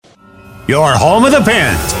your home of the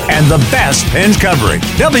Pens and the best Pens coverage.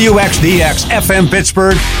 WXDX FM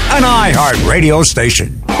Pittsburgh, an iHeart radio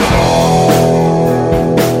station.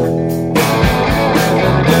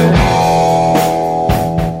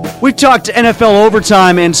 We've talked NFL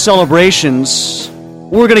overtime and celebrations.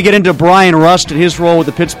 We're going to get into Bryan Rust and his role with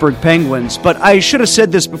the Pittsburgh Penguins, but I should have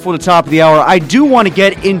said this before the top of the hour. I do want to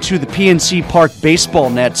get into the PNC Park baseball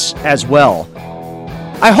nets as well.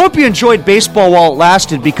 I hope you enjoyed baseball while it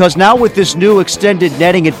lasted, because now with this new extended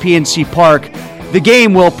netting at PNC Park, the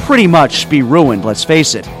game will pretty much be ruined, let's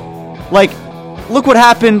face it. Like, look what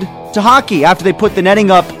happened to hockey after they put the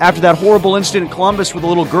netting up after that horrible incident in Columbus where the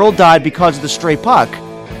little girl died because of the stray puck.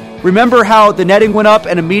 Remember how the netting went up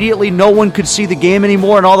and immediately no one could see the game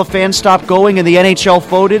anymore and all the fans stopped going and the NHL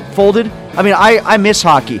folded? I mean, I miss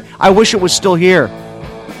hockey. I wish it was still here.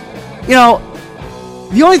 You know,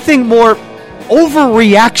 the only thing more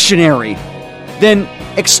overreactionary than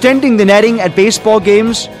extending the netting at baseball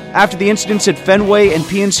games after the incidents at Fenway and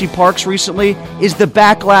PNC Parks recently is the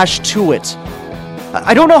backlash to it.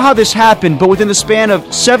 I don't know how this happened, but within the span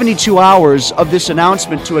of 72 hours of this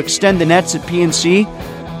announcement to extend the nets at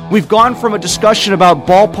PNC, we've gone from a discussion about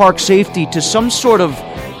ballpark safety to some sort of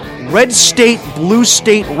red state, blue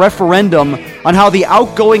state referendum on how the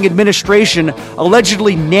outgoing administration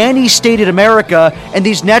allegedly nanny-stated America, and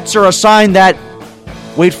these nets are a sign that,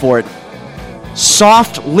 wait for it,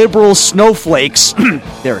 soft liberal snowflakes,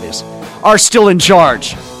 there it is, are still in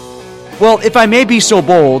charge. Well, if I may be so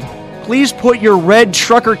bold, please put your red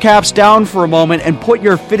trucker caps down for a moment and put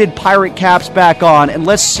your fitted pirate caps back on, and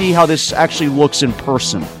let's see how this actually looks in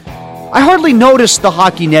person. I hardly noticed the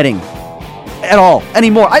hockey netting at all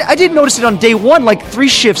anymore. I didn't notice it on day one, like 3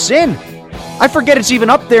 shifts in. I forget it's even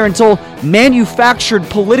up there until manufactured,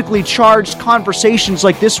 politically charged conversations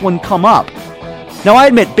like this one come up. Now, I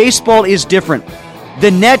admit, baseball is different.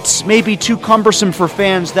 The nets may be too cumbersome for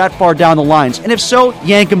fans that far down the lines, and if so,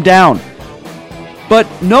 yank them down. But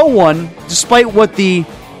no one, despite what the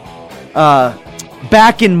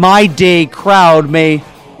back in my day crowd may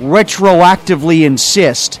retroactively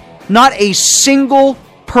insist, not a single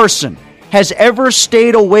person has ever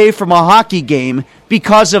stayed away from a hockey game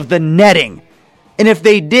because of the netting. And if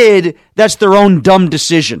they did, that's their own dumb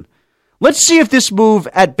decision. Let's see if this move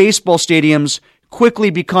at baseball stadiums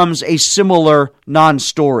quickly becomes a similar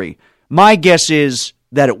non-story. My guess is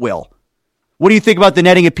that it will. What do you think about the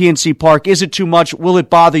netting at PNC Park? Is it too much? Will it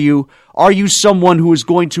bother you? Are you someone who is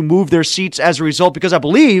going to move their seats as a result? Because I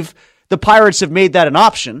believe the Pirates have made that an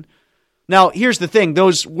option. Now, here's the thing.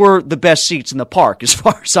 Those were the best seats in the park as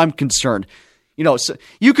far as I'm concerned. You know, so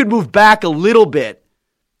you could move back a little bit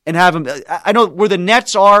and have them. I know where the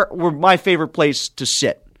nets were my favorite place to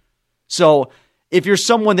sit. So if you're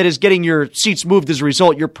someone that is getting your seats moved as a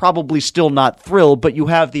result, you're probably still not thrilled, but you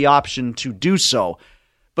have the option to do so.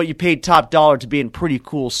 But you paid top dollar to be in pretty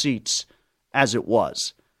cool seats as it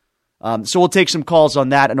was. So we'll take some calls on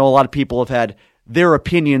that. I know a lot of people have had their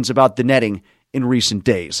opinions about the netting in recent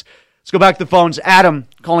days. Let's go back to the phones. Adam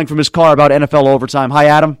calling from his car about NFL overtime. Hi,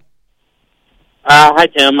 Adam. Hi,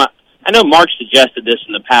 Tim. I know Mark suggested this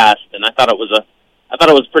in the past, and I thought it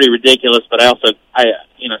was pretty ridiculous. But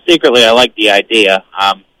secretly I like the idea.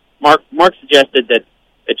 Mark suggested that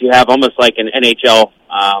you have almost like an NHL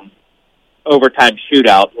overtime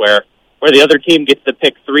shootout where the other team gets to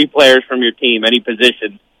pick 3 players from your team, any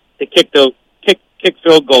position, to kick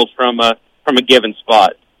field goals from a given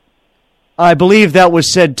spot. I believe that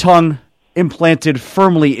was said tongue implanted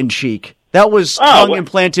firmly in cheek. That was tongue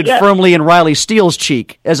implanted firmly in Riley Steele's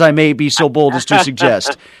cheek, as I may be so bold as to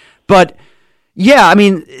suggest. But, yeah, I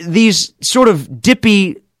mean, these sort of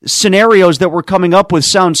dippy scenarios that we're coming up with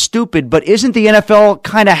sound stupid, but isn't the NFL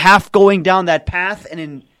kind of half going down that path and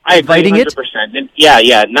inviting it? 100%. And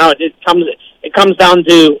yeah. Now it comes down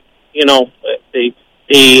to, you know,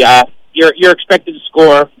 you're expected to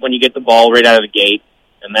score when you get the ball right out of the gate,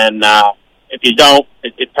 and then if you don't,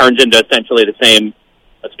 it turns into essentially the same.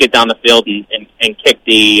 Let's get down the field and kick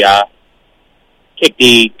the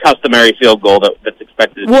customary field goal that's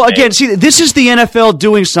expected. Well, again, see, this is the NFL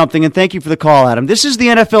doing something, and thank you for the call, Adam. This is the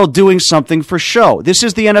NFL doing something for show. This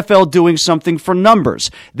is the NFL doing something for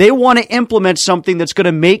numbers. They want to implement something that's going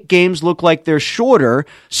to make games look like they're shorter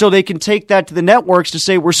so they can take that to the networks to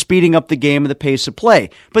say we're speeding up the game and the pace of play.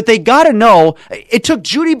 But they got to know, it took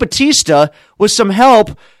Judy Batista with some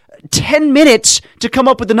help 10 minutes to come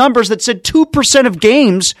up with the numbers that said 2% of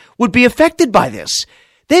games would be affected by this.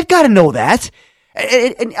 They've got to know that.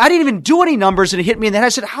 And I didn't even do any numbers, and it hit me in the head. I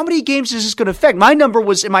said, how many games is this going to affect? My number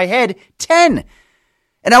was, in my head, 10.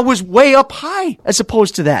 And I was way up high as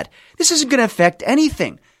opposed to that. This isn't going to affect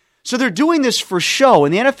anything. So they're doing this for show,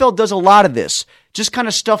 and the NFL does a lot of this, just kind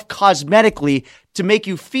of stuff cosmetically to make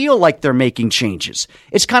you feel like they're making changes.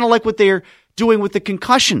 It's kind of like what they're doing with the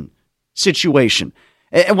concussion situation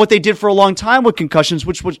and what they did for a long time with concussions,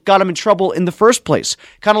 which got them in trouble in the first place.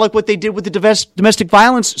 Kind of like what they did with the domestic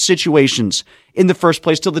violence situations in the first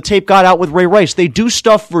place till the tape got out with Ray Rice. They do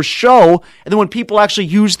stuff for show, and then when people actually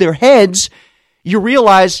use their heads, you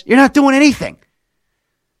realize you're not doing anything.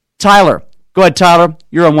 Tyler. Go ahead, Tyler.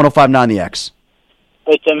 You're on 105.9 The X.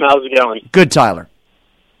 Hey, Tim. How's it going? Good, Tyler.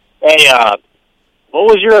 Hey, what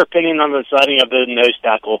was your opinion on the signing of the nose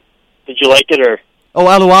tackle? Did you like it or? Oh,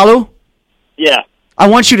 Alu? Yeah. I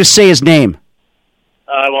want you to say his name.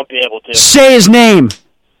 I won't be able to. Say his name.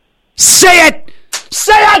 Say it!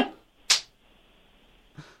 Say it!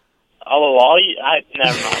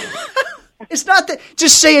 Never mind. It's not that.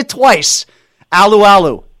 Just say it twice.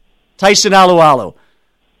 Alu. Tyson Alu.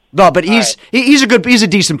 No, but he's a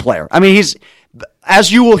decent player. I mean, he's,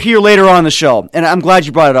 as you will hear later on in the show, and I'm glad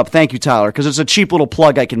you brought it up. Thank you, Tyler, because it's a cheap little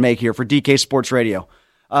plug I can make here for DK Sports Radio.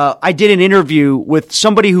 I did an interview with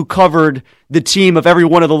somebody who covered the team of every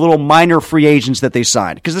one of the little minor free agents that they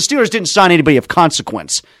signed, because the Steelers didn't sign anybody of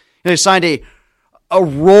consequence. They signed a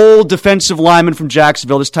role defensive lineman from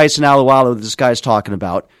Jacksonville, this Tyson Alu that this guy's talking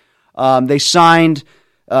about. They signed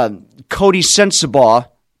Cody Sensabaugh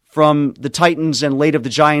from the Titans and late of the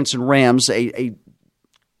Giants and Rams, a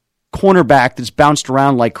cornerback that's bounced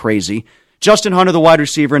around like crazy. Justin Hunter, the wide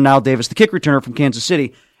receiver, and Nile Davis, the kick returner from Kansas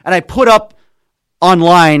City. And I put up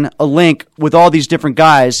online a link with all these different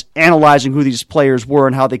guys analyzing who these players were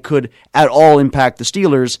and how they could at all impact the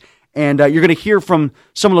Steelers. And you're going to hear from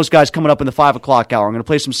some of those guys coming up in the 5 o'clock hour. I'm going to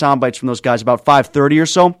play some sound bites from those guys about 5:30 or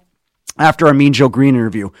so after our Mean Joe Green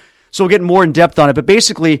interview. So we'll get more in depth on it. But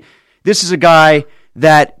basically, this is a guy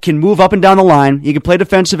that can move up and down the line. He can play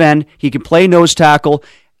defensive end. He can play nose tackle.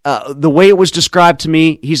 The way it was described to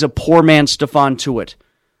me, he's a poor man Stephon Tuitt.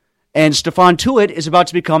 And Stephon Tuitt is about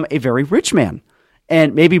to become a very rich man,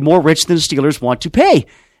 and maybe more rich than the Steelers want to pay.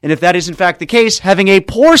 And if that is in fact the case, having a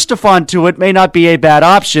poor Stephon Tuitt may not be a bad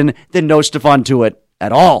option than no Stephon Tuitt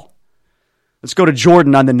at all. Let's go to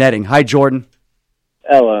Jordan on the netting. Hi, Jordan.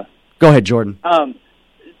 Hello. Go ahead, Jordan.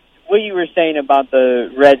 What you were saying about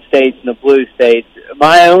the red states and the blue states,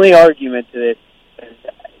 my only argument to this is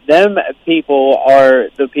them people are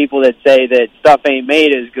the people that say that stuff ain't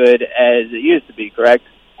made as good as it used to be, correct?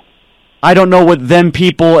 I don't know what them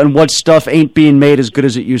people and what stuff ain't being made as good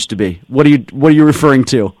as it used to be. What are you referring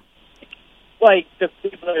to? Like the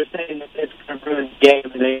people that are saying that it's going to ruin the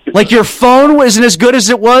game. Like your phone isn't as good as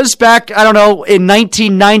it was back, I don't know, in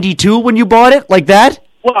 1992 when you bought it? Like that?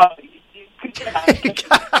 Well,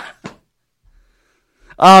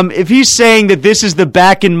 if he's saying that this is the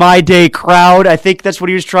back in my day crowd, I think that's what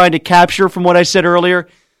he was trying to capture from what I said earlier.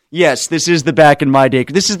 Yes, this is the back in my day.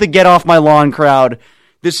 This is the get off my lawn crowd.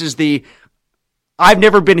 This is the I've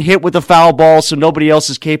never been hit with a foul ball, so nobody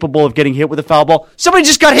else is capable of getting hit with a foul ball. Somebody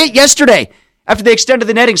just got hit yesterday after they extended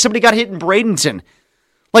the netting. Somebody got hit in Bradenton.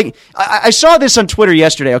 Like, I saw this on Twitter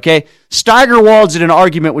yesterday, okay? Steigerwald's in an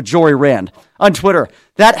argument with Jory Rand on Twitter.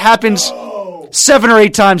 That happens 7 or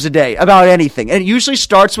 8 times a day about anything. And it usually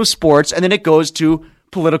starts with sports, and then it goes to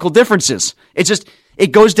political differences.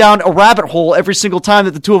 It goes down a rabbit hole every single time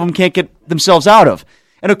that the two of them can't get themselves out of.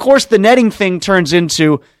 And, of course, the netting thing turns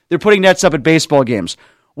into they're putting nets up at baseball games.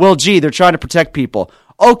 Well, gee, they're trying to protect people.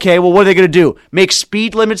 Okay, well, what are they going to do? Make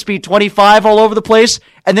speed limits be 25 all over the place?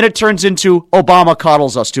 And then it turns into Obama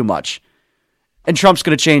coddles us too much. And Trump's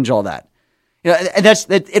going to change all that. You know, and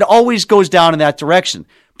it always goes down in that direction.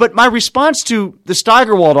 But my response to the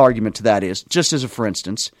Steigerwald argument to that is, just as a for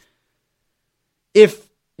instance, if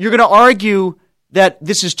you're going to argue that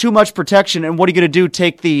this is too much protection and what are you going to do,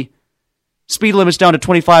 take the speed limits down to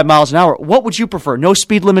 25 miles an hour, what would you prefer? No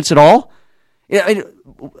speed limits at all?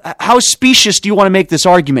 How specious do you want to make this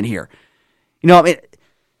argument here? You know,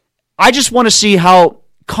 I just want to see how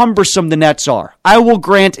cumbersome the nets are. I will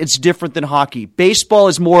grant it's different than hockey. Baseball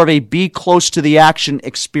is more of a be close to the action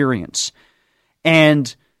experience.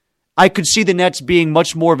 And I could see the nets being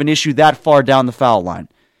much more of an issue that far down the foul line.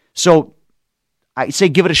 So I say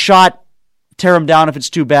give it a shot, tear them down if it's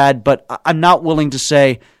too bad, but I'm not willing to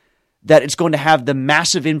say that it's going to have the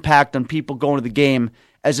massive impact on people going to the game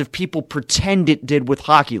as if people pretend it did with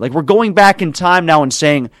hockey. Like, we're going back in time now and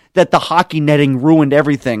saying that the hockey netting ruined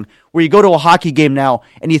everything, where you go to a hockey game now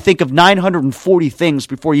and you think of 940 things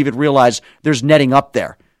before you even realize there's netting up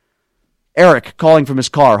there. Eric calling from his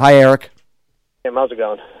car. Hi, Eric. Hey, how's it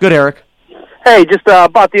going? Good, Eric. Hey, just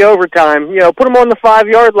about the overtime. You know, put them on the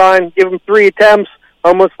 5-yard line, give them 3 attempts,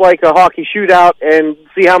 almost like a hockey shootout, and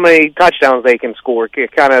see how many touchdowns they can score,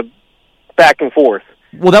 kind of back and forth.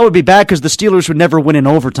 Well, that would be bad because the Steelers would never win in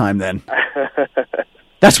overtime then.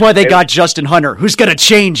 That's why they got Justin Hunter, who's going to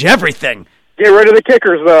change everything. Get rid of the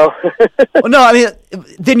kickers, though. Well, no, I mean,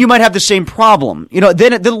 then you might have the same problem.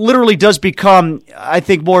 Then it literally does become, I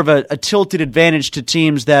think, more of a tilted advantage to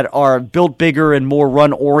teams that are built bigger and more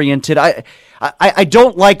run-oriented. I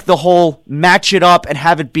don't like the whole match it up and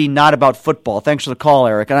have it be not about football. Thanks for the call,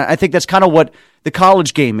 Eric. And I think that's kind of what the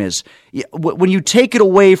college game is. When you take it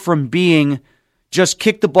away from being just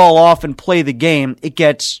kick the ball off and play the game, it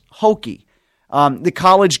gets hokey. The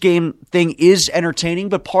college game thing is entertaining,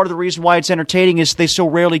 but part of the reason why it's entertaining is they so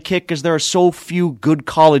rarely kick because there are so few good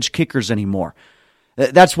college kickers anymore.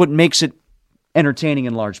 That's what makes it entertaining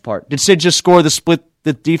in large part. Did Sid just score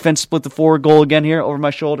the defense split the forward goal again here over my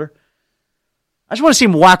shoulder? I just want to see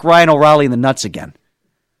him whack Ryan O'Reilly in the nuts again.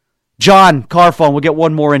 John, car phone, we'll get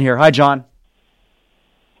one more in here. Hi, John.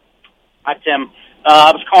 Hi, Tim.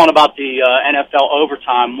 I was calling about the NFL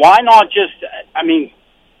overtime. Why not just, I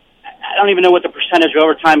don't even know what the percentage of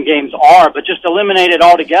overtime games are, but just eliminate it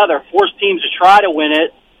altogether. Force teams to try to win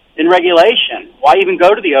it in regulation. Why even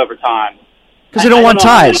go to the overtime? Because they don't want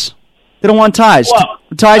ties. They don't want ties. Well,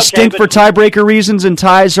 ties stink for tiebreaker reasons, and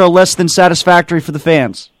ties are less than satisfactory for the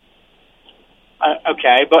fans.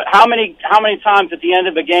 Okay, but how many times at the end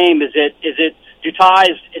of a game is it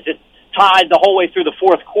tied the whole way through the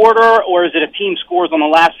fourth quarter, or is it a team scores on the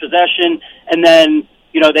last possession and then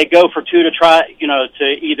they go for two to try to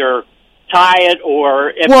either tie it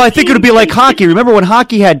or? Well, I think it would be like hockey. Remember when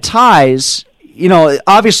hockey had ties?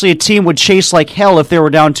 Obviously a team would chase like hell if they were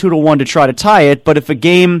down 2-1 to try to tie it. But if a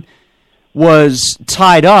game was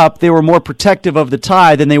tied up, they were more protective of the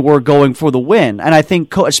tie than they were going for the win. And I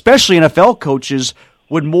think especially NFL coaches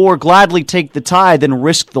would more gladly take the tie than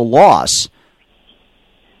risk the loss.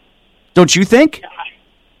 Don't you think?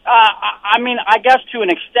 I guess to an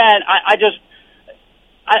extent. I don't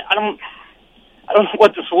know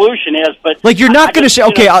what the solution is, but like you're not going to say,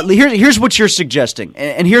 okay, here's what you're suggesting,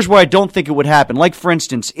 and here's where I don't think it would happen. Like for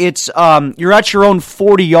instance, it's you're at your own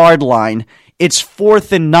 40-yard line. It's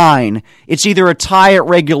 4th and 9. It's either a tie at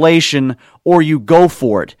regulation or you go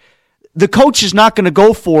for it. The coach is not going to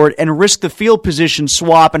go for it and risk the field position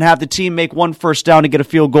swap and have the team make one first down to get a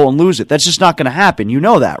field goal and lose it. That's just not going to happen. You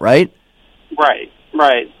know that, right?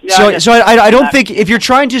 Right. Yeah, so I don't think if you're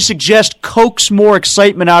trying to suggest coax more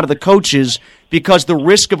excitement out of the coaches because the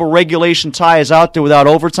risk of a regulation tie is out there without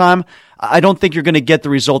overtime, I don't think you're going to get the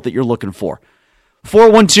result that you're looking for.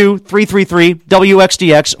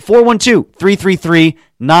 412-333-WXDX,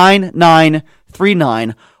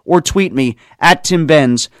 412-333-9939, or tweet me at Tim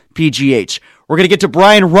Benz PGH. We're going to get to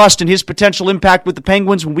Bryan Rust and his potential impact with the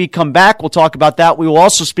Penguins when we come back. We'll talk about that. We will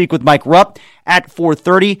also speak with Mike Rupp at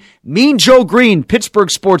 4:30. Mean Joe Green, Pittsburgh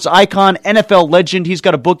sports icon, NFL legend. He's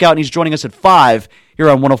got a book out and he's joining us at 5 here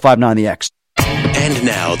on 105.9 The X. And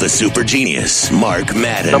now the super genius, Mark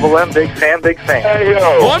Madden. Double M, big fan. Hey, yo.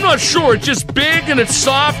 Oh, I'm not sure. It's just big and it's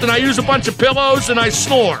soft and I use a bunch of pillows and I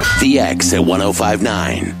snore. The X at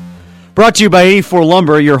 105.9. Brought to you by 84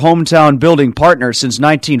 Lumber, your hometown building partner since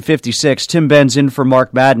 1956. Tim Benz in for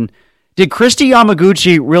Mark Madden. Did Christy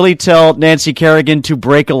Yamaguchi really tell Nancy Kerrigan to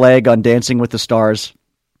break a leg on Dancing with the Stars?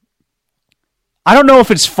 I don't know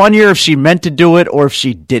if it's funnier if she meant to do it or if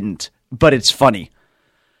she didn't, but it's funny.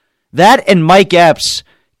 That and Mike Epps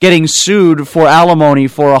getting sued for alimony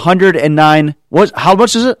for $109,000. How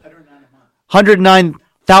much is it?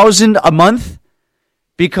 $109,000 a month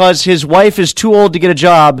because his wife is too old to get a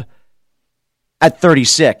job at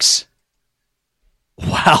 36.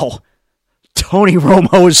 Wow. Tony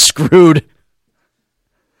Romo is screwed.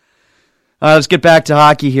 Let's get back to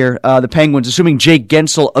hockey here. The Penguins, assuming Jake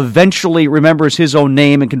Gensel eventually remembers his own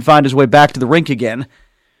name and can find his way back to the rink again.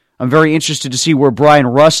 I'm very interested to see where Bryan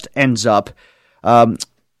Rust ends up. I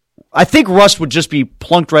think Rust would just be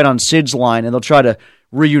plunked right on Sid's line, and they'll try to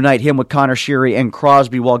reunite him with Connor Sheary and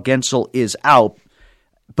Crosby while Gensel is out.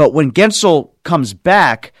 But when Gensel comes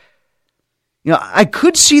back, I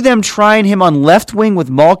could see them trying him on left wing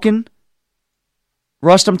with Malkin.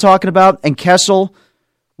 Rust I'm talking about, and Kessel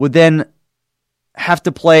would then have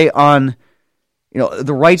to play on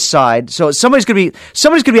the right side. So somebody's going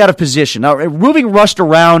to be out of position. Now, moving Rust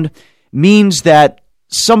around means that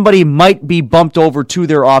somebody might be bumped over to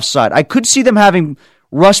their offside. I could see them having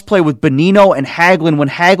Rust play with Bonino and Hagelin when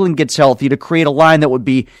Hagelin gets healthy to create a line that would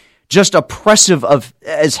be just oppressive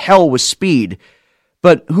as hell with speed.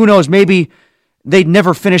 But who knows, maybe they'd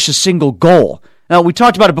never finish a single goal. Now, we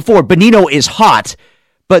talked about it before. Bonino is hot,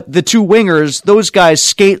 but the two wingers, those guys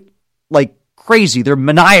skate like crazy. They're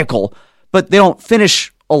maniacal. but they don't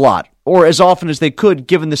finish a lot, or as often as they could,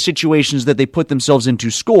 given the situations that they put themselves in to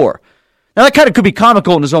score. Now, that kind of could be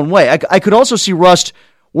comical in his own way. I could also see Rust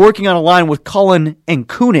working on a line with Cullen and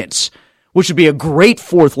Kunitz, which would be a great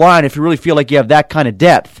fourth line if you really feel like you have that kind of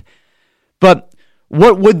depth. But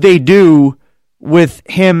what would they do with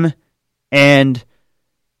him and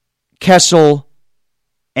Kessel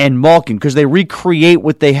and Malkin? Because they recreate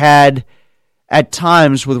what they had at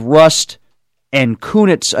times with Rust and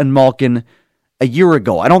Kunitz and Malkin a year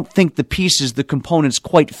ago. I don't think the pieces, the components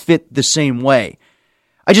quite fit the same way.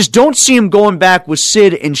 I just don't see him going back with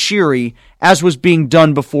Sid and Sheary as was being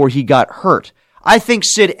done before he got hurt. I think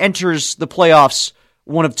Sid enters the playoffs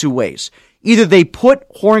one of two ways. Either they put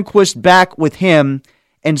Hornquist back with him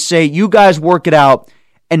and say, you guys work it out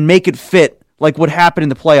and make it fit like what happened in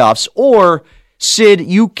the playoffs, or Sid,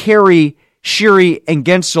 you carry Sheary and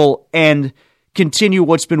Gensel and continue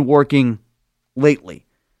what's been working lately.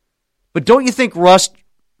 But don't you think Rust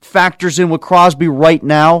factors in with Crosby right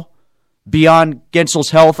now beyond Gensel's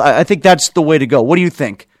health? I think that's the way to go. What do you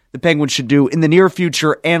think the Penguins should do in the near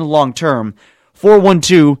future and long term?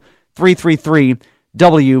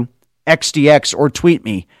 412-333-WXDX or tweet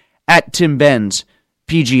me at Tim Benz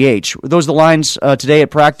PGH. Were those the lines today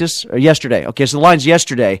at practice? Or yesterday? Okay, so the lines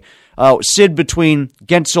yesterday. Sid between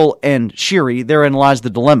Gensel and Sheary. Therein lies the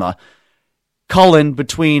dilemma. Cullen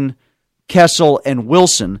between Kessel and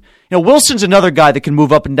Wilson. You know, Wilson's another guy that can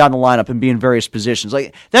move up and down the lineup and be in various positions.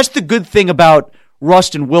 Like, that's the good thing about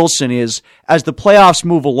Rust and Wilson is, as the playoffs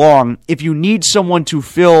move along, if you need someone to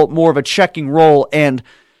fill more of a checking role, and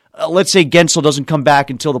let's say Gensel doesn't come back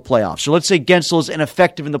until the playoffs, so let's say Gensel is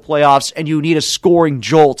ineffective in the playoffs and you need a scoring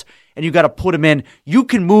jolt and you got to put him in, you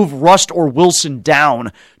can move Rust or Wilson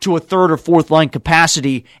down to a third or fourth line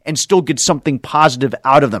capacity and still get something positive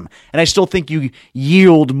out of them. And I still think you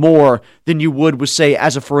yield more than you would with, say,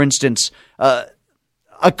 as a for instance, a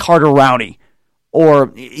Carter Rowney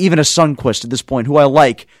or even a Sundqvist at this point, who I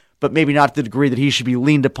like, but maybe not to the degree that he should be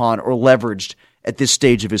leaned upon or leveraged at this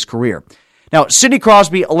stage of his career. Now, Sidney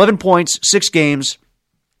Crosby, 11 points, 6 games,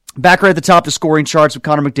 back right at the top of the scoring charts with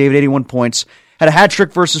Connor McDavid, 81 points. Had a hat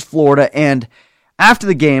trick versus Florida, and after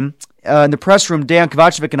the game, in the press room, Dejan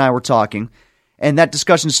Kovacevic and I were talking, and that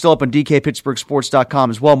discussion is still up on DKPittsburghSports.com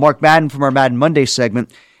as well. Mark Madden from our Madden Monday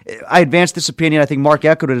segment, I advanced this opinion. I think Mark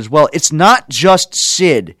echoed it as well. It's not just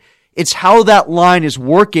Sid. It's how that line is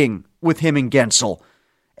working with him and Gensel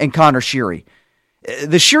and Connor Sheary.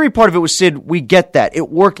 The Sheary part of it was Sid. We get that. It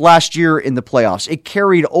worked last year in the playoffs. It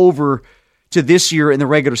carried over to this year in the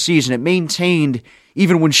regular season. It maintained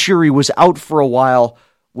even when Sheary was out for a while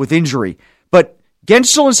with injury. But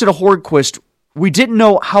Gensel instead of Hornquist, we didn't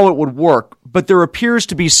know how it would work, but there appears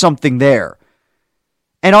to be something there.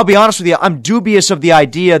 And I'll be honest with you, I'm dubious of the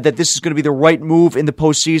idea that this is going to be the right move in the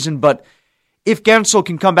postseason, but if Gensel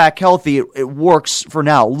can come back healthy, it works for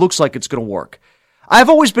now. It looks like it's going to work. I've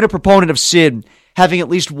always been a proponent of Sid having at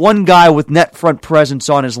least one guy with net front presence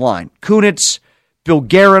on his line. Kunitz, Bill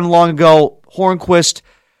Guerin long ago, Hornquist.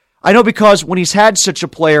 I know because when he's had such a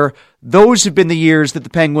player, those have been the years that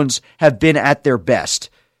the Penguins have been at their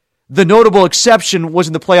best. The notable exception was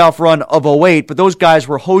in the playoff run of 2008, but those guys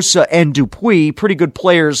were Hossa and Dupuis, pretty good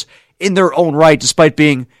players in their own right, despite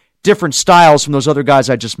being different styles from those other guys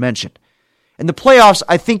I just mentioned. In the playoffs,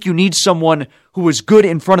 I think you need someone who is good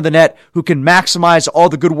in front of the net, who can maximize all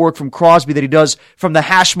the good work from Crosby that he does from the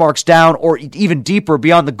hash marks down or even deeper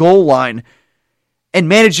beyond the goal line, and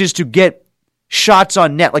manages to get shots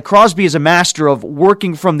on net. Like, Crosby is a master of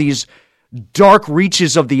working from these dark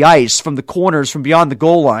reaches of the ice, from the corners, from beyond the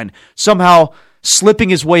goal line, somehow slipping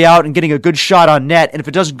his way out and getting a good shot on net. And if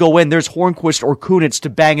it doesn't go in, there's Hornquist or Kunitz to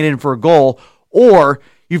bang it in for a goal. Or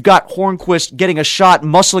you've got Hornquist getting a shot,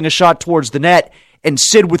 muscling a shot towards the net, and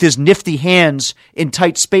Sid with his nifty hands in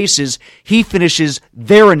tight spaces, he finishes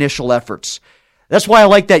their initial efforts. That's why I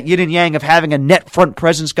like that yin and yang of having a net front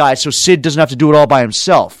presence guy so Sid doesn't have to do it all by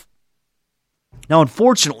himself. Now,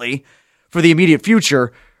 unfortunately, for the immediate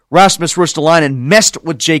future, Rasmus Ristolainen messed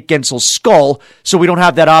with Jake Gensel's skull, so we don't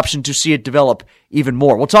have that option to see it develop even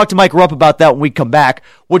more. We'll talk to Mike Rupp about that when we come back.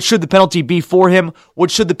 What should the penalty be for him?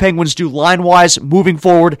 What should the Penguins do line-wise moving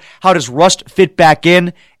forward? How does Rust fit back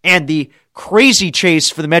in? And the crazy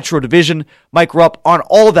chase for the Metro Division. Mike Rupp on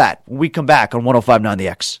all that when we come back on 105.9 The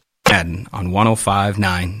X. Madden on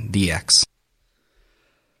 105.9 The X.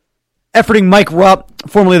 Efforting Mike Rupp,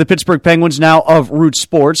 formerly of the Pittsburgh Penguins, now of Root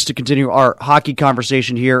Sports, to continue our hockey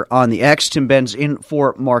conversation here on the X. Tim Benz in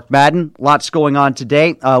for Mark Madden. Lots going on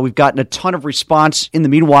today. We've gotten a ton of response in the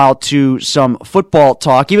meanwhile to some football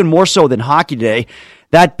talk, even more so than hockey today.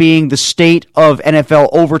 That being the state of NFL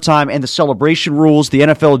overtime and the celebration rules, the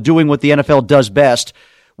NFL doing what the NFL does best,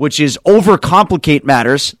 which is overcomplicate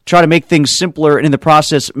matters, try to make things simpler, and in the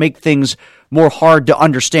process make things more hard to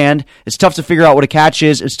understand. It's tough to figure out what a catch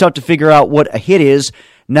is. It's tough to figure out what a hit is.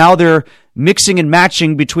 Now they're mixing and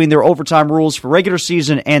matching between their overtime rules for regular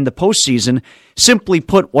season and the postseason. Simply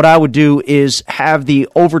put, what I would do is have the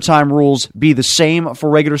overtime rules be the same for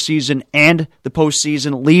regular season and the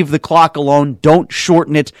postseason. Leave the clock alone. Don't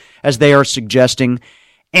shorten it as they are suggesting.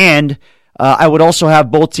 And I would also have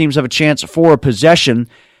both teams have a chance for a possession.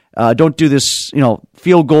 Don't do this,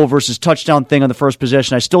 field goal versus touchdown thing on the first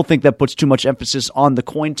possession. I still think that puts too much emphasis on the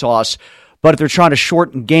coin toss. But if they're trying to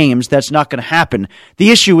shorten games, that's not going to happen. The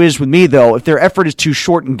issue is with me, though, if their effort is to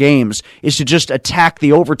shorten games, is to just attack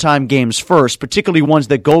the overtime games first, particularly ones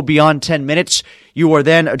that go beyond 10 minutes, you are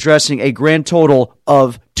then addressing a grand total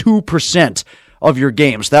of 2% of your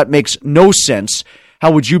games. That makes no sense. How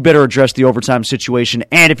would you better address the overtime situation?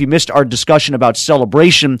 And if you missed our discussion about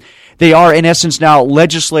celebration, they are in essence now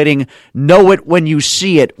legislating know it when you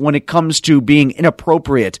see it when it comes to being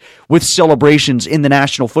inappropriate with celebrations in the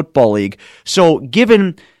National Football League. So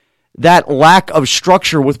given that lack of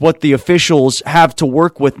structure with what the officials have to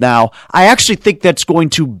work with now, I actually think that's going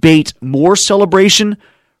to bait more celebration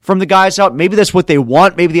from the guys out. Maybe that's what they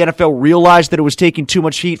want. Maybe the NFL realized that it was taking too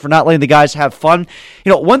much heat for not letting the guys have fun.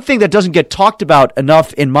 One thing that doesn't get talked about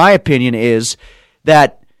enough, in my opinion, is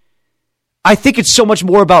that I think it's so much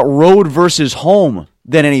more about road versus home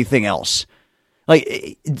than anything else.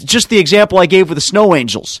 Like, just the example I gave with the Snow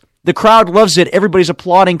Angels. The crowd loves it. Everybody's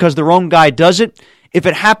applauding because their own guy does it. If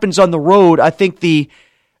it happens on the road, I think the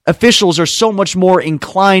officials are so much more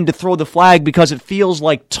inclined to throw the flag because it feels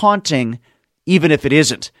like taunting, even if it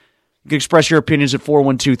isn't. You can express your opinions at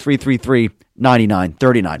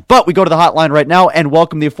 412-333-9939. But we go to the hotline right now and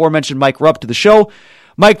welcome the aforementioned Mike Rupp to the show.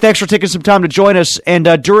 Mike, thanks for taking some time to join us. And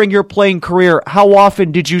during your playing career, how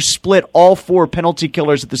often did you split all 4 penalty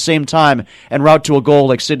killers at the same time and route to a goal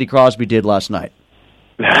like Sidney Crosby did last night?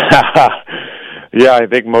 Yeah, I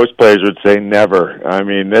think most players would say never. I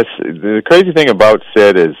mean, the crazy thing about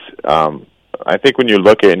Sid is I think when you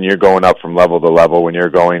look at it and you're going up from level to level, when you're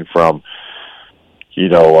going from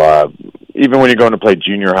even when you're going to play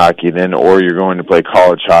junior hockey, or you're going to play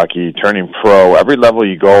college hockey, turning pro, every level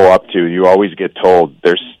you go up to, you always get told,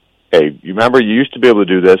 hey, you remember you used to be able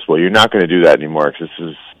to do this? Well, you're not going to do that anymore because this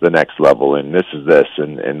is the next level, and this is this,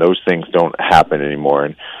 and those things don't happen anymore.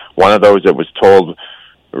 And one of those that was told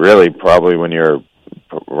really probably when you're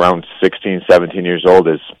around 16, 17 years old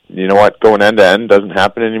is, you know what, going end to end doesn't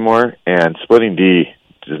happen anymore, and splitting D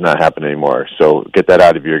does not happen anymore. So get that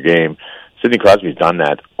out of your game. Sidney Crosby's done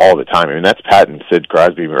that all the time. I mean, that's patent Sid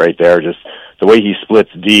Crosby right there. Just the way he splits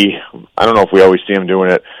D. I don't know if we always see him doing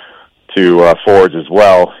it to forwards as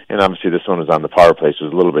well. And obviously this one was on the power play, so it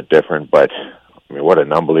was a little bit different. But, I mean, what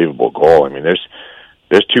an unbelievable goal. I mean, there's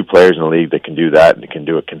 2 players in the league that can do that and can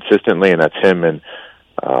do it consistently, and that's him and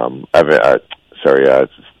Connor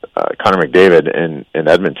McDavid in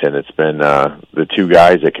Edmonton. It's been the 2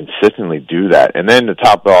 guys that consistently do that. And then to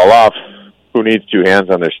top it all off, who needs 2 hands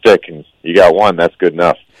on their stick? And you got 1, that's good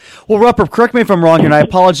enough. Well, Rupp, correct me if I'm wrong here, and I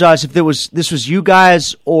apologize if this was you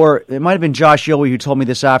guys, or it might have been Josh Yowie who told me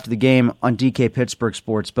this after the game on DK Pittsburgh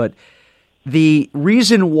Sports, but the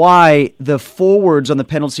reason why the forwards on the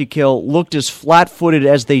penalty kill looked as flat-footed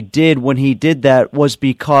as they did when he did that was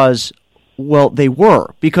because they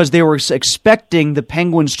were expecting the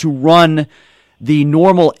Penguins to run the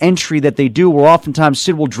normal entry that they do, where oftentimes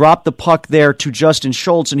Sid will drop the puck there to Justin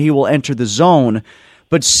Schultz and he will enter the zone.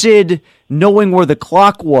 But Sid, knowing where the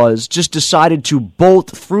clock was, just decided to bolt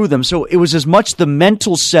through them. So it was as much the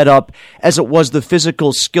mental setup as it was the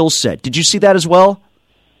physical skill set. Did you see that as well?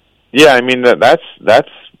 Yeah, I mean, that's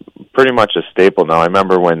pretty much a staple now. I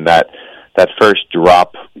remember when that first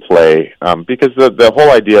drop play, because the whole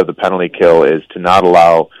idea of the penalty kill is to not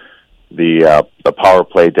allow the power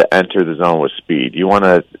play to enter the zone with speed. You want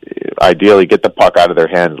to ideally get the puck out of their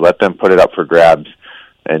hands, let them put it up for grabs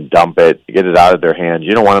and dump it, get it out of their hands.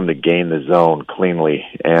 You don't want them to gain the zone cleanly.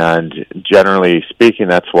 And generally speaking,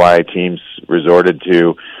 that's why teams resorted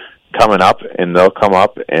to coming up, and they'll come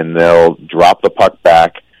up and they'll drop the puck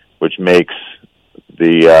back, which makes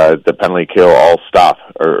the penalty kill all stop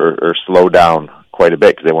or slow down quite a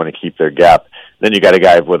bit because they want to keep their gap. Then you got a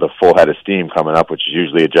guy with a full head of steam coming up, which is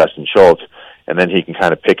usually a Justin Schultz, and then he can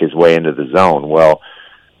kind of pick his way into the zone. Well,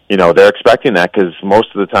 they're expecting that because most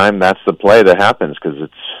of the time that's the play that happens because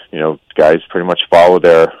it's, guys pretty much follow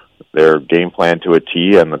their game plan to a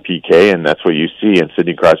T on the PK, and that's what you see. And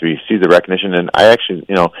Sidney Crosby sees the recognition, and I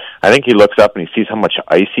think he looks up and he sees how much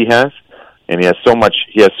ice he has, and he has so much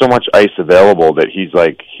ice available that he's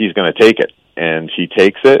going to take it, and he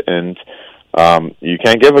takes it, and you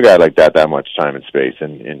can't give a guy like that much time and space,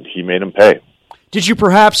 and he made him pay. Did you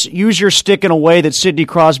perhaps use your stick in a way that Sidney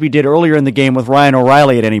Crosby did earlier in the game with Ryan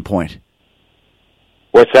O'Reilly at any point?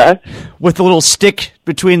 What's that? With the little stick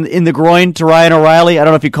in the groin to Ryan O'Reilly? I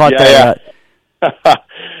don't know if you caught that yet.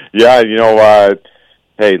 Yeah,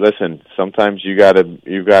 hey, listen, sometimes you gotta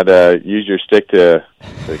use your stick to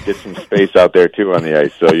get some space out there too on the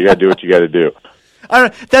ice. So you gotta do what you gotta do.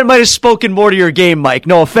 That might have spoken more to your game, Mike.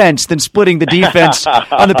 No offense, than splitting the defense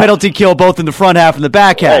on the penalty kill, both in the front half and the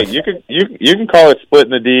back half. Hey, you can call it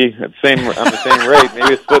splitting the D on the same rate.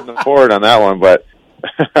 Maybe it's splitting the forward on that one, but.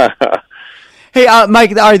 Hey,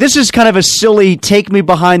 Mike, all right, this is kind of a silly take me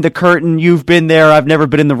behind the curtain, you've been there, I've never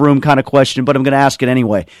been in the room kind of question, but I'm going to ask it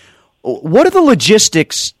anyway. What are the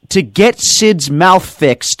logistics to get Sid's mouth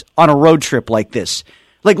fixed on a road trip like this?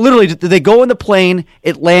 Like, literally, they go in the plane,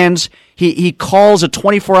 it lands, he calls a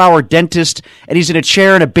 24-hour dentist, and he's in a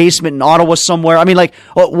chair in a basement in Ottawa somewhere. I mean, like,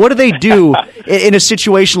 what do they do in a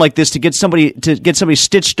situation like this to get somebody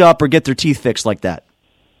stitched up or get their teeth fixed like that?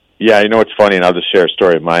 Yeah, you know what's funny, and I'll just share a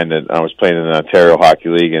story of mine. That I was playing in the Ontario Hockey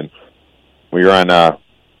League, and we were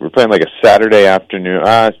playing like a Saturday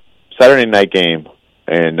night game,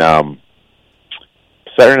 and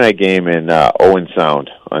Owen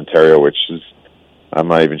Sound, Ontario, which is, I'm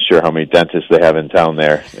not even sure how many dentists they have in town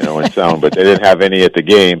there in Owen Sound, but they didn't have any at the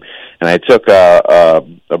game. And I took a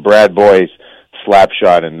Brad Boy's slap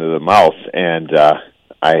shot into the mouth, and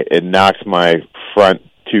it knocked my front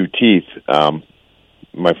two teeth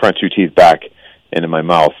back into my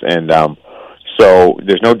mouth, and so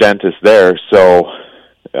there's no dentist there. So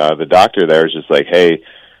the doctor there is just like, hey,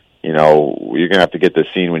 you're gonna have to get this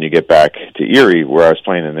seen when you get back to Erie, where I was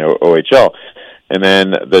playing in the OHL. And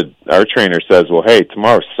then our trainer says, well, hey,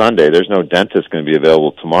 tomorrow's Sunday. There's no dentist going to be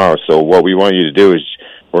available tomorrow. So what we want you to do is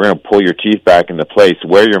we're going to pull your teeth back into place.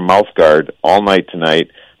 Wear your mouth guard all night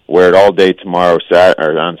tonight. Wear it all day tomorrow,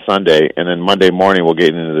 or on Sunday, and then Monday morning we'll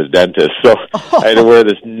get into the dentist. So I had to wear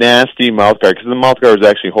this nasty mouth guard because the mouth guard was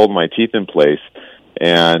actually holding my teeth in place,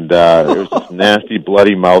 and it was this nasty,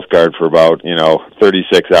 bloody mouth guard for about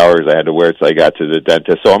 36 hours. I had to wear it till I got to the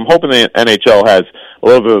dentist. So I'm hoping the NHL has a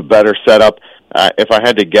little bit of a better setup. If I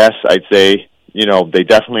had to guess, I'd say they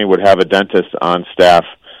definitely would have a dentist on staff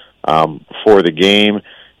for the game.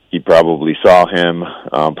 He probably saw him,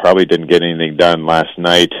 probably didn't get anything done last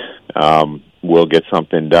night. We'll get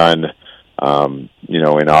something done,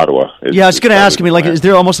 in Ottawa. I was going to ask, is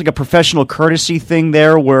there almost like a professional courtesy thing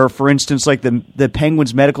there where, for instance, like the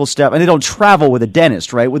Penguins medical staff, and they don't travel with a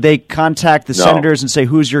dentist, right? Would they contact the Senators and say,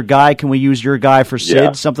 who's your guy? Can we use your guy for Sid?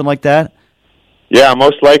 Yeah. Something like that? Yeah,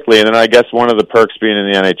 most likely. And then I guess one of the perks being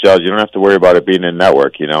in the NHL is you don't have to worry about it being in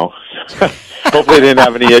network, Hopefully they didn't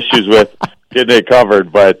have any issues with getting it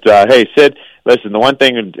covered. But, hey, Sid, listen, the one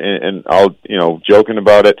thing, and I'll, joking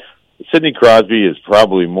about it, Sidney Crosby is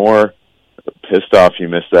probably more pissed off he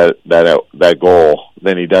missed that goal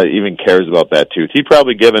than he even cares about that tooth. He'd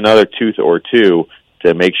probably give another tooth or two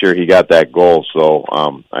to make sure he got that goal. So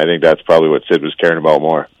I think that's probably what Sid was caring about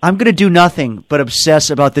more. I'm going to do nothing but obsess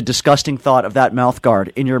about the disgusting thought of that mouth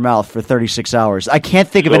guard in your mouth for 36 hours. I can't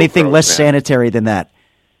think of anything gross, less sanitary than that.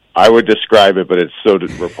 I would describe it, but it's so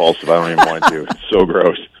repulsive. I don't even want to. It's so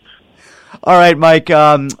gross. All right, Mike,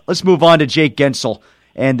 let's move on to Jake Gensel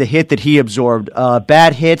and the hit that he absorbed.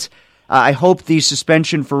 Bad hit. I hope the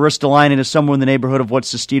suspension for Ristolainen is somewhere in the neighborhood of what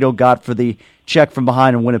Sestito got for the check from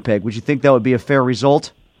behind in Winnipeg. Would you think that would be a fair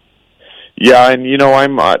result? Yeah, and it's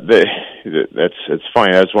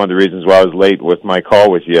funny. That's one of the reasons why I was late with my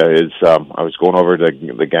call with you. Is I was going over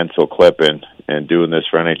the Gensel clip and doing this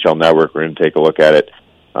for NHL Network. We're going to take a look at it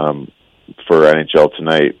for NHL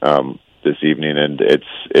Tonight this evening, and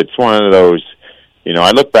it's one of those.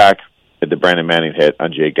 I look back at the Brandon Manning hit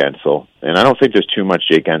on Jake Gensel, and I don't think there's too much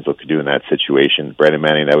Jake Gensel could do in that situation. Brandon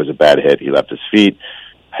Manning, that was a bad hit. He left his feet.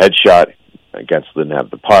 Headshot. Gensel didn't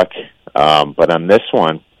have the puck. But on this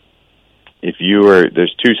one,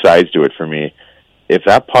 there's two sides to it for me. If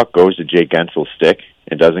that puck goes to Jake Gensel's stick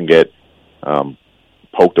and doesn't get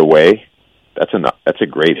poked away, that's a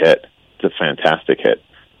great hit. It's a fantastic hit.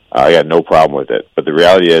 I got no problem with it. But the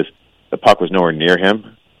reality is, the puck was nowhere near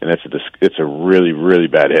him, and it's a really, really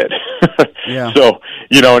bad hit. Yeah. So,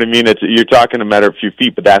 you know what I mean? You're talking a matter of a few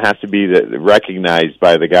feet, but that has to be recognized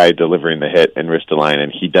by the guy delivering the hit in Ristolainen,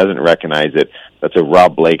 and he doesn't recognize it. That's a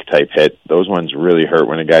Rob Blake type hit. Those ones really hurt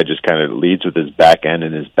when a guy just kind of leads with his back end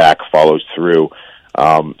and his back follows through.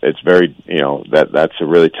 It's very, that's a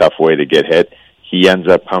really tough way to get hit. He ends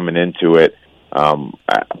up coming into it,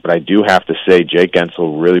 But I do have to say Jake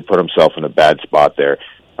Gensel really put himself in a bad spot there.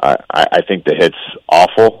 I think the hit's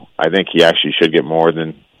awful. I think he actually should get more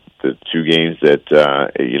than the 2 games that,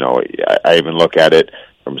 I even look at it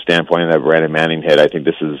from a standpoint of that Brandon Manning hit. I think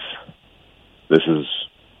this is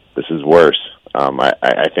worse.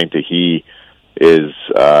 I think that he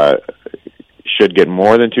should get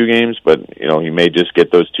more than 2 games, but he may just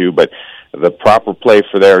get those 2. But the proper play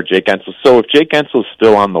for there, Jake Gensel. So if Jake Gensel is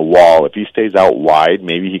still on the wall, if he stays out wide,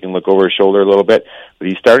 maybe he can look over his shoulder a little bit. But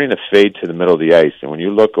he's starting to fade to the middle of the ice, and when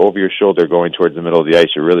you look over your shoulder going towards the middle of the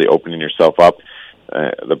ice, you're really opening yourself up.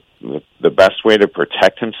 The best way to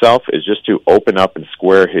protect himself is just to open up and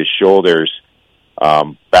square his shoulders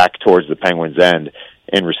back towards the Penguins' end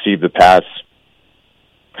and receive the pass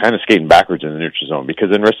kind of skating backwards in the neutral zone, because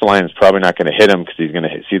then Ristolainen is probably not going to hit him because he's going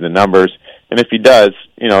to see the numbers. And if he does,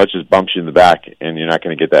 it just bumps you in the back, and you're not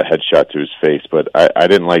going to get that headshot to his face. But I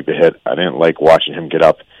didn't like the hit. I didn't like watching him get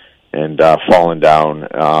up and falling down.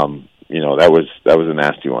 That was a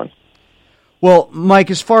nasty one. Well,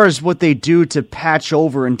 Mike, as far as what they do to patch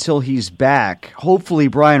over until he's back, hopefully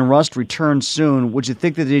Bryan Rust returns soon. Would you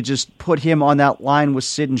think that they just put him on that line with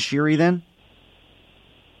Sid and Sheary then?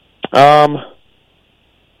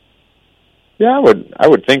 Yeah, I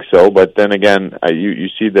would think so. But then again, you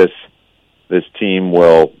see this team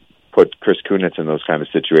will put Chris Kunitz in those kind of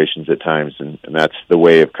situations at times, and that's the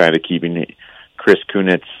way of kind of keeping Chris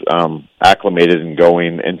Kunitz acclimated and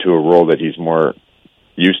going into a role that he's more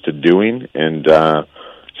used to doing. And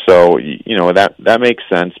so that makes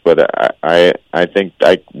sense. But I think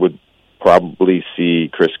I would probably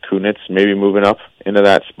see Chris Kunitz maybe moving up into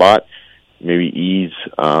that spot, maybe ease.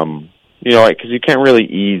 Because you can't really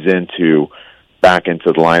ease back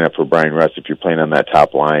into the lineup for Bryan Rust if you're playing on that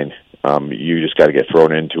top line. You just got to get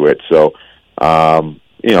thrown into it. So,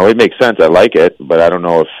 it makes sense. I like it, but I don't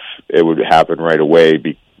know if it would happen right away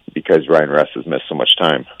because Bryan Rust has missed so much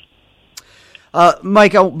time.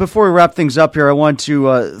 Mike, before we wrap things up here, I want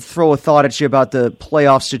to throw a thought at you about the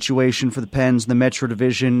playoff situation for the Pens, the Metro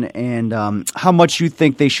Division, and how much you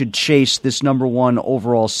think they should chase this number 1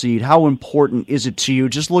 overall seed. How important is it to you?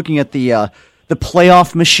 Just looking at the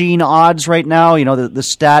playoff machine odds right now, the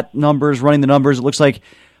stat numbers, running the numbers, it looks like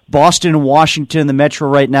Boston and Washington, the Metro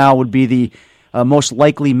right now, would be the most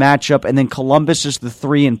likely matchup, and then Columbus is the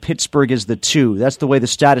 3 and Pittsburgh is the 2. That's the way the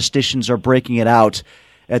statisticians are breaking it out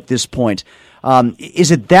at this point.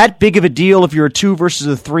 Is it that big of a deal if you're a 2 versus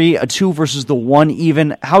a 3, a 2 versus the 1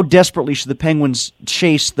 even? How desperately should the Penguins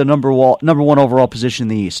chase the number 1 overall position in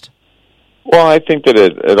the East? Well, I think that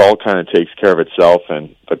it all kind of takes care of itself,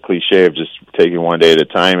 and the cliche of just taking one day at a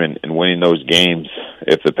time and winning those games,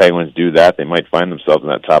 if the Penguins do that, they might find themselves in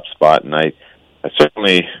that top spot. And I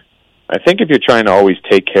think if you're trying to always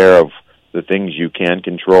take care of the things you can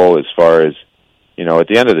control, as far as, at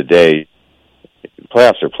the end of the day,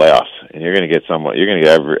 playoffs are playoffs, and you're going to get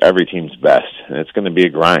every team's best, and it's going to be a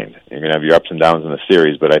grind. You're going to have your ups and downs in a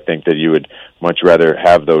series, but I think that you would much rather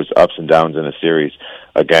have those ups and downs in a series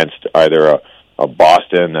against either a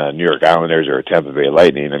Boston, New York Islanders, or a Tampa Bay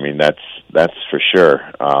Lightning. I mean, that's for sure.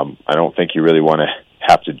 I don't think you really want to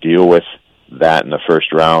have to deal with that in the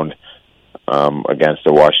first round against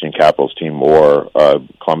a Washington Capitals team or a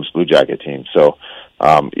Columbus Blue Jacket team. So,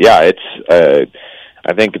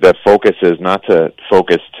 I think the focus is not to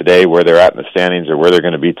focus today where they're at in the standings or where they're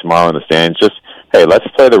going to be tomorrow in the standings. Just, hey, let's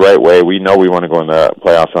play the right way. We know we want to go in the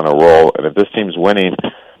playoffs on a roll, and if this team's winning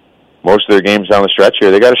most of their games down the stretch here,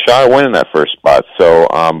 they got a shot at winning that first spot. So,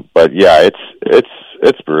 but yeah,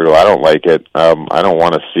 it's brutal. I don't like it. I don't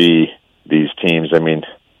want to see these teams. I mean,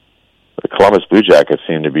 the Columbus Blue Jackets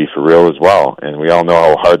seem to be for real as well, and we all know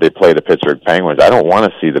how hard they play the Pittsburgh Penguins. I don't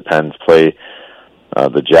want to see the Pens play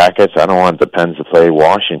the Jackets. I don't want the Pens to play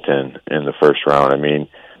Washington in the first round. I mean,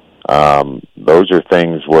 those are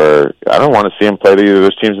things where I don't want to see them play either of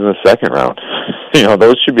those teams in the second round.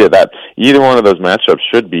 Those should be either one of those matchups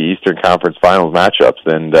should be Eastern Conference Finals matchups,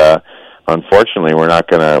 and unfortunately, we're not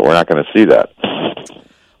gonna see that.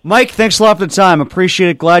 Mike, thanks a lot for the time. Appreciate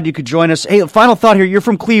it. Glad you could join us. Hey, final thought here. You're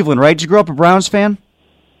from Cleveland, right? Did you grow up a Browns fan?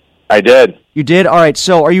 I did. You did? All right.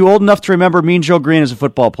 So, are you old enough to remember Mean Joe Green as a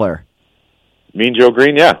football player? Mean Joe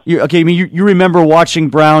Green, yeah. You remember watching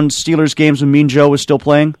Browns-Steelers games when Mean Joe was still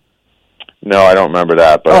playing? No, I don't remember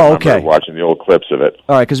that, but I remember watching the old clips of it.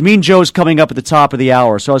 All right, because Mean Joe's coming up at the top of the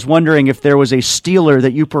hour, so I was wondering if there was a Steeler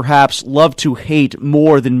that you perhaps love to hate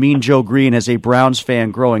more than Mean Joe Green as a Browns fan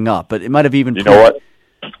growing up, but it might have even... You know what?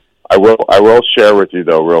 I will share with you,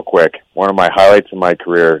 though, real quick. One of my highlights of my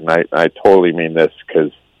career, and I totally mean this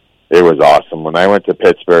because it was awesome. When I went to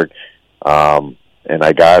Pittsburgh, And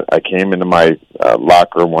I came into my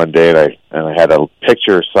locker room one day, and I had a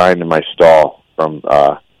picture signed in my stall from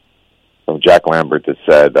Jack Lambert that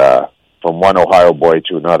said, "From one Ohio boy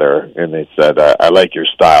to another," and they said, "I like your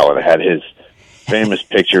style," and it had his famous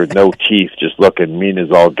picture with no teeth, just looking mean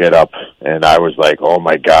as all get up. And I was like, "Oh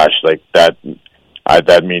my gosh, like that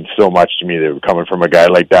means so much to me. They were coming from a guy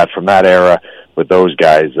like that from that era with those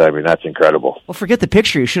guys. I mean, that's incredible." Well, forget the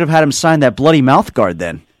picture. You should have had him sign that bloody mouth guard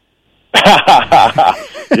then.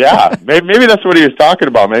 Yeah, maybe that's what he was talking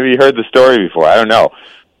about. Maybe he heard the story before. I don't know.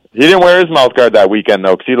 He didn't wear his mouth guard that weekend,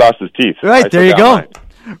 though, because he lost his teeth. Right, there you go.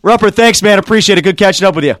 Rupper, thanks, man. Appreciate it. Good catching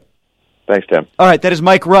up with you. Thanks, Tim. All right, that is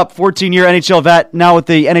Mike Rupp, 14-year NHL vet, now with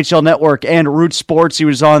the NHL Network and Root Sports. He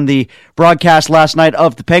was on the broadcast last night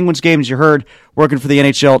of the Penguins game, as you heard, working for the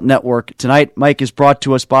NHL Network tonight. Mike is brought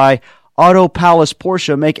to us by Auto Palace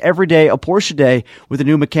Porsche. Make every day a Porsche day with a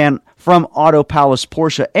new Macan from Auto Palace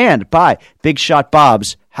Porsche, and by Big Shot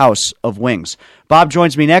Bob's House of Wings. Bob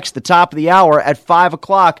joins me next, the top of the hour at 5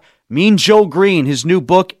 o'clock. Mean Joe Green, his new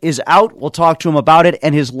book is out. We'll talk to him about it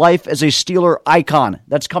and his life as a Steeler icon.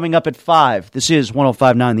 That's coming up at 5. This is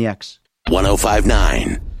 105.9 The X.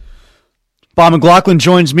 105.9. Bob McLaughlin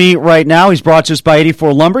joins me right now. He's brought to us by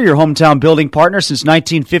 84 Lumber, your hometown building partner since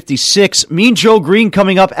 1956. Mean Joe Green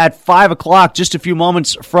coming up at 5 o'clock, just a few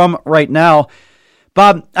moments from right now.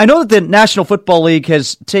 Bob, I know that the National Football League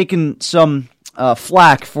has taken some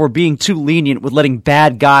flack for being too lenient with letting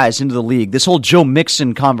bad guys into the league. This whole Joe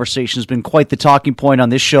Mixon conversation has been quite the talking point on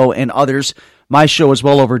this show and others. My show as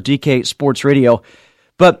well over DK Sports Radio.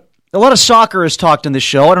 But a lot of soccer is talked on this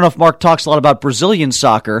show. I don't know if Mark talks a lot about Brazilian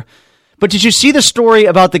soccer. But did you see the story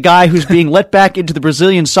about the guy who's being let back into the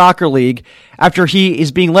Brazilian Soccer League after he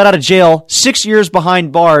is being let out of jail 6 years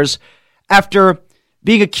behind bars after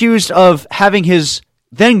being accused of having his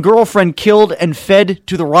then-girlfriend killed and fed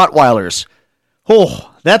to the Rottweilers?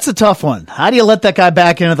 Oh, that's a tough one. How do you let that guy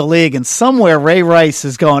back into the league? And somewhere Ray Rice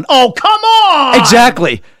is going, "Oh, come on!"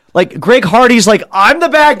 Exactly. Like Greg Hardy's like, "I'm the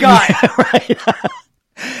bad guy." Yeah, right.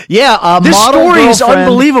 Yeah, this story is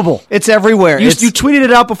unbelievable. It's everywhere. You tweeted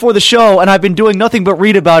it out before the show, and I've been doing nothing but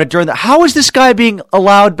read about it during the. How is this guy being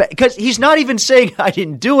allowed back? Because he's not even saying I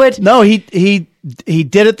didn't do it. No, he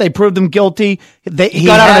did it. They proved him guilty. He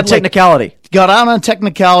got out on a technicality. Got out on a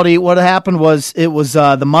technicality. What happened was it was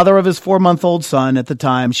the mother of his 4-month-old son at the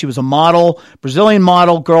time. She was a model, Brazilian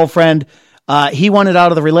model, girlfriend. He wanted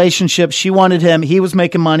out of the relationship. She wanted him. He was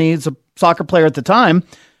making money. He's a soccer player at the time.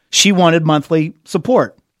 She wanted monthly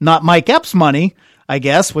support. Not Mike Epps' money, I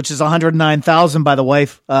guess, which is $109,000 by the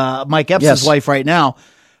wife, Mike Epps' wife right now.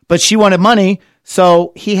 But she wanted money.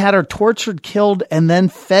 So he had her tortured, killed, and then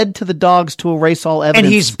fed to the dogs to erase all evidence.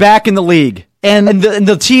 And he's back in the league. And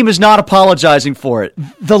the team is not apologizing for it.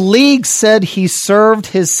 The league said he served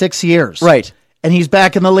his 6 years. Right. And he's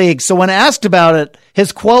back in the league. So when asked about it,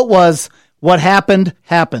 his quote was, "What happened,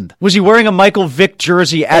 happened." Was he wearing a Michael Vick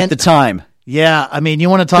jersey at the time? Yeah, I mean, you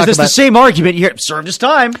want to talk about... It's the same argument. He served his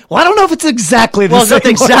time. Well, I don't know if it's exactly the same. Well, it's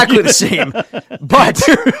not exactly the same. But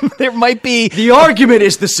there might be... The argument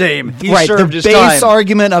is the same. He served his time. The base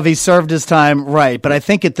argument of he served his time, right. But I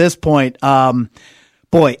think at this point,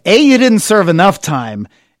 boy, A, you didn't serve enough time.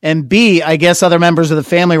 And B, I guess other members of the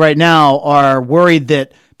family right now are worried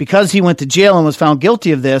that because he went to jail and was found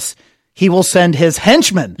guilty of this, he will send his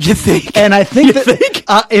henchmen. You think? And I think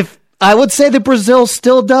if... I would say that Brazil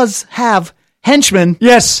still does have henchmen.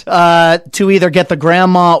 Yes. To either get the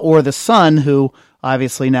grandma or the son, who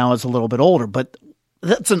obviously now is a little bit older. But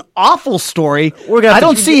that's an awful story. I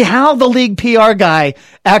don't see how the league PR guy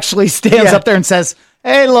actually stands up there and says,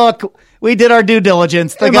 "Hey, look, we did our due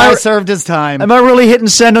diligence. The guy served his time." Am I really hitting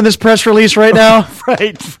send on this press release right now?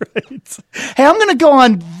 Right. Hey, I'm going to go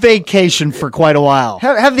on vacation for quite a while.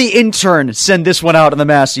 Have the intern send this one out in the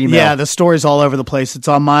mass email. Yeah, the story's all over the place. It's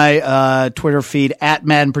on my Twitter feed,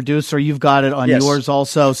 @MaddenProducer. You've got it on yours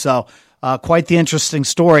also. So quite the interesting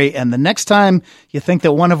story. And the next time you think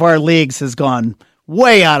that one of our leagues has gone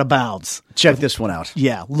way out of bounds, check this one out.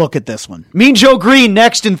 Yeah, look at this one. Mean Joe Green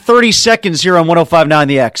next in 30 seconds here on 105.9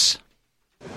 The X.